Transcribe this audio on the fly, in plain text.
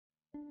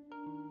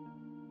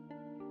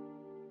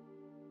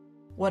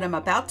What I'm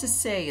about to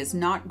say is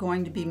not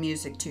going to be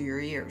music to your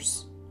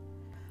ears,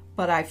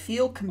 but I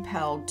feel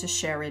compelled to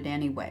share it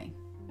anyway.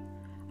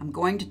 I'm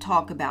going to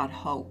talk about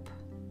hope.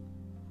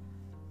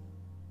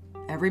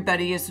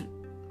 Everybody is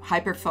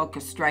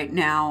hyper-focused right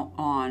now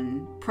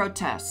on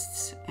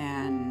protests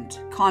and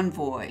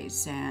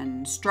convoys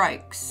and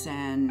strikes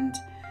and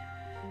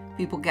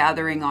people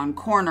gathering on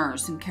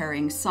corners and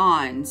carrying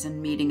signs and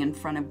meeting in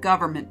front of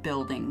government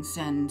buildings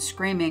and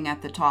screaming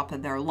at the top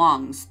of their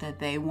lungs that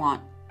they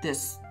want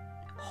this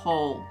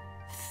whole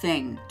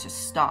thing to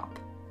stop.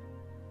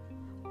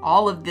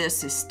 All of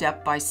this is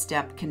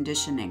step-by-step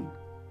conditioning.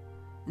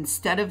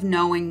 Instead of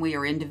knowing we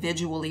are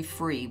individually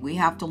free, we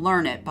have to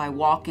learn it by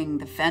walking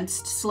the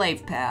fenced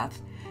slave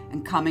path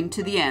and coming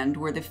to the end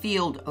where the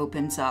field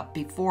opens up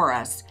before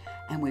us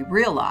and we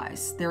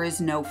realize there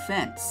is no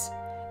fence.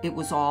 It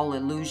was all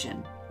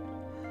illusion.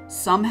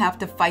 Some have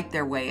to fight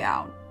their way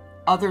out.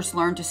 Others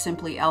learn to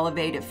simply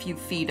elevate a few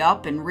feet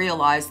up and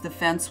realize the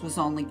fence was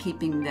only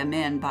keeping them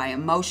in by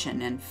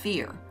emotion and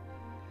fear.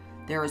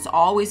 There is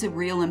always a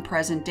real and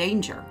present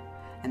danger,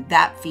 and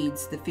that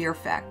feeds the fear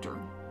factor.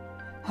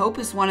 Hope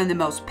is one of the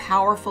most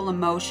powerful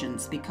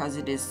emotions because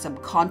it is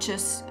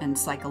subconscious and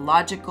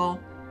psychological,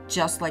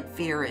 just like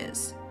fear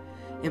is.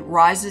 It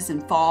rises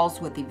and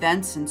falls with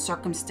events and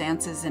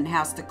circumstances and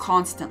has to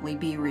constantly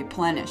be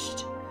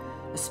replenished,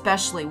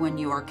 especially when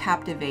you are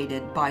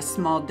captivated by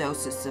small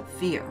doses of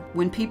fear.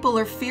 When people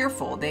are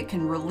fearful, they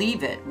can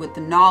relieve it with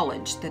the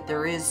knowledge that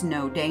there is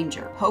no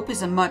danger. Hope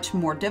is a much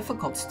more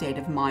difficult state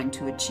of mind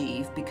to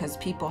achieve because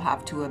people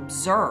have to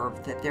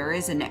observe that there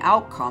is an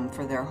outcome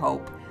for their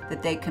hope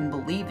that they can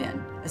believe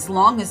in. As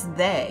long as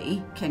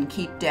they can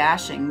keep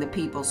dashing the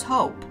people's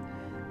hope,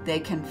 they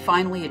can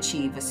finally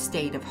achieve a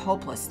state of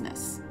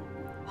hopelessness.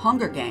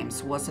 Hunger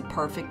Games was a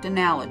perfect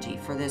analogy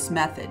for this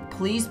method.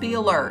 Please be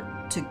alert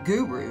to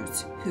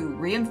gurus who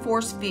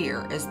reinforce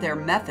fear as their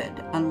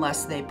method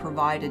unless they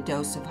provide a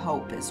dose of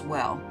hope as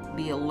well.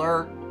 Be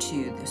alert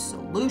to the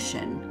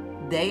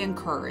solution they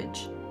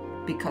encourage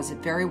because it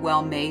very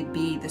well may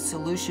be the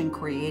solution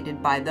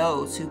created by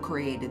those who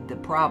created the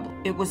problem.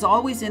 It was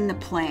always in the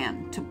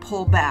plan to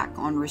pull back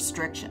on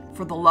restriction.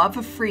 For the love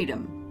of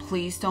freedom,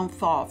 please don't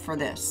fall for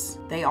this.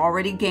 They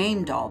already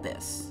gamed all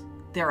this.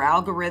 Their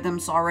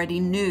algorithms already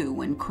knew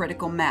when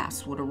critical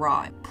mass would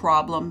arrive.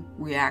 Problem,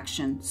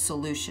 reaction,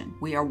 solution.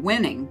 We are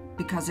winning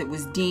because it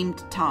was deemed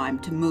time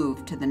to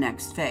move to the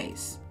next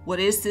phase. What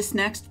is this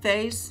next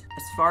phase?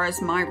 As far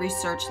as my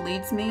research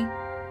leads me,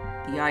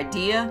 the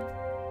idea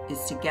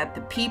is to get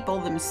the people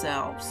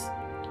themselves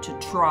to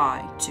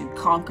try to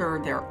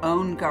conquer their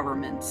own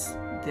governments,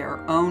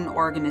 their own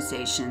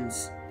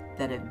organizations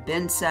that have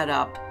been set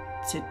up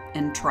to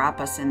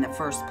entrap us in the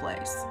first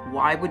place.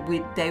 Why would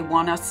they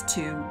want us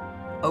to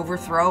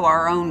overthrow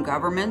our own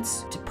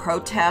governments, to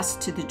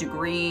protest to the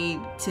degree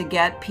to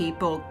get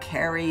people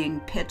carrying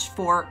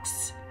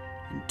pitchforks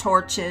and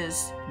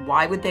torches?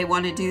 Why would they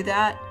want to do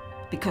that?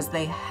 Because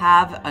they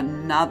have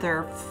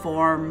another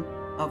form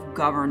of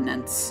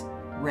governance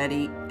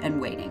ready and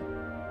waiting.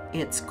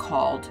 It's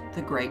called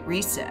the Great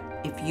Reset.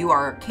 If you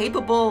are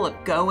capable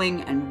of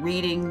going and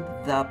reading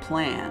the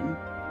plan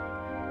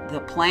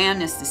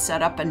is to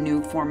set up a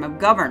new form of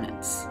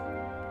governance.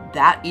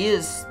 That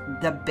is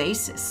the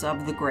basis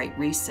of the Great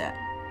Reset.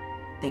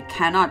 They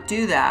cannot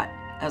do that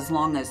as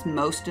long as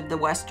most of the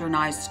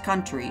westernized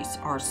countries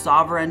are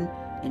sovereign,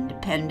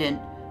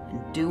 independent,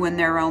 and doing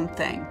their own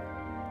thing.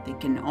 They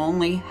can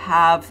only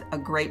have a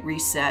Great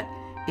Reset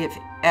if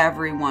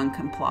everyone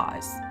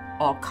complies.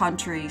 All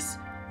countries,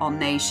 all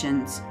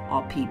nations,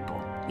 all people.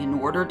 In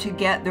order to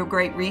get the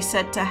Great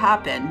Reset to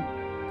happen,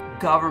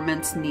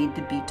 governments need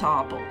to be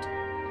toppled.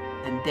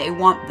 And they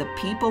want the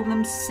people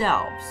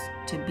themselves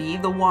to be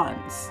the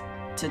ones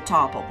to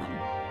topple them.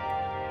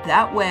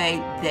 That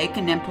way, they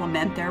can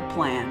implement their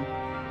plan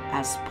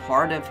as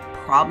part of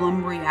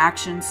problem,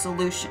 reaction,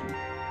 solution.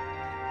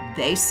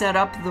 They set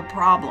up the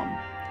problem.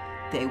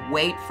 They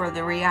wait for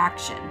the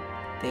reaction.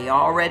 They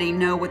already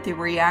know what the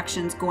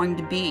reaction's going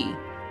to be,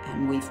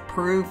 and we've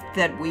proved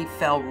that we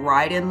fell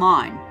right in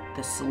line.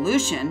 The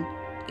solution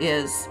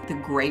is the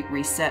Great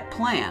Reset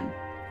Plan,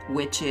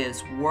 which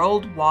is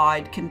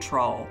worldwide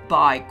control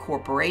by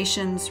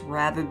corporations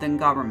rather than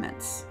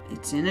governments.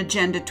 It's in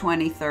Agenda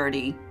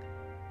 2030.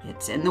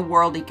 It's in the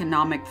World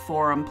Economic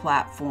Forum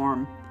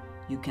platform.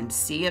 You can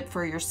see it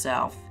for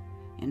yourself.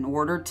 In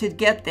order to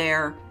get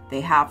there,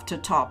 they have to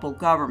topple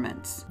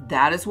governments.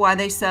 That is why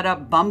they set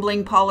up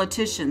bumbling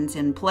politicians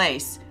in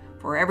place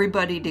for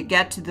everybody to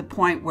get to the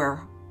point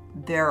where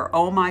they're,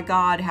 oh my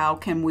God, how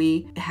can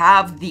we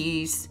have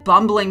these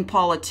bumbling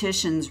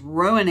politicians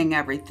ruining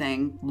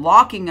everything,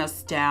 locking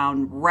us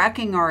down,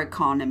 wrecking our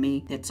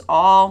economy? It's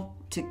all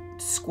to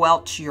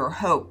squelch your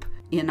hope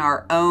in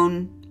our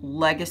own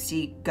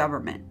legacy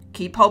government.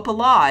 Keep hope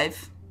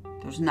alive.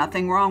 There's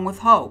nothing wrong with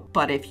hope.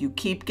 But if you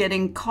keep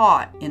getting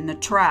caught in the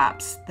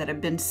traps that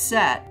have been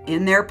set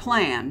in their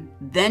plan,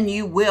 then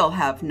you will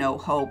have no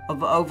hope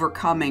of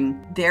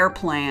overcoming their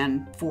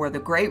plan for the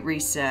Great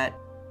Reset.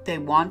 They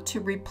want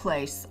to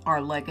replace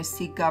our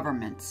legacy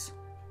governments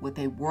with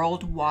a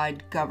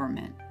worldwide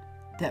government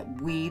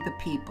that we, the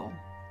people,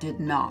 did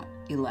not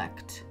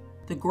elect.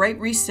 The Great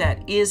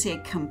Reset is a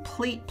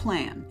complete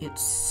plan.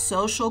 It's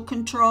social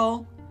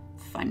control,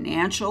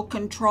 financial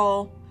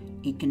control,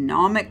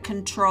 economic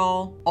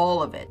control,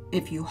 all of it.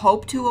 If you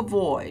hope to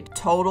avoid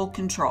total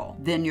control,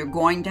 then you're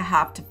going to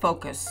have to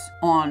focus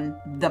on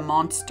the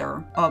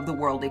monster of the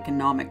World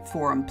Economic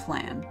Forum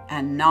plan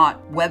and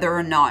not whether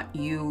or not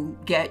you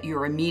get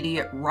your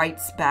immediate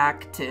rights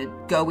back to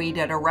go eat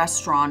at a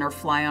restaurant or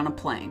fly on a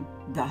plane.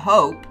 The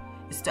hope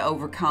is to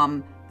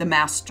overcome the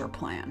master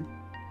plan,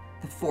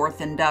 the fourth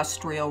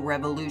industrial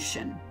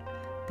revolution,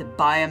 the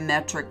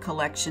biometric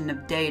collection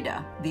of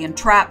data, the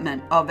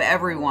entrapment of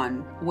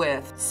everyone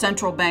with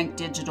central bank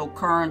digital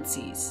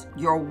currencies,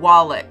 your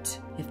wallet.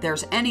 If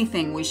there's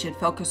anything we should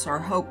focus our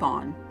hope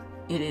on,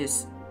 it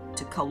is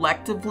to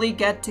collectively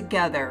get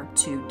together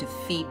to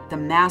defeat the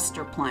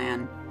master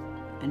plan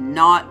and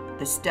not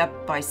the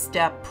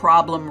step-by-step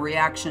problem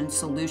reaction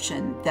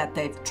solution that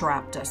they've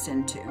trapped us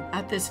into.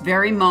 At this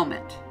very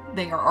moment,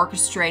 they are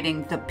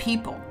orchestrating the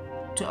people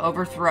to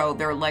overthrow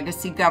their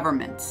legacy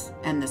governments,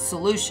 and the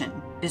solution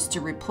is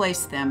to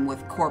replace them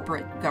with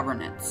corporate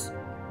governance.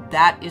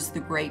 That is the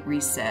Great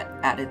Reset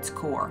at its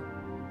core.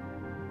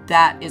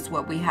 That is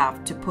what we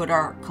have to put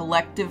our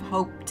collective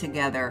hope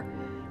together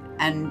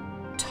and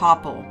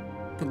topple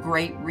the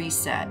Great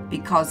Reset,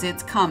 because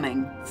it's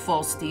coming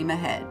full steam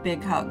ahead.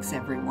 Big hugs,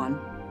 everyone.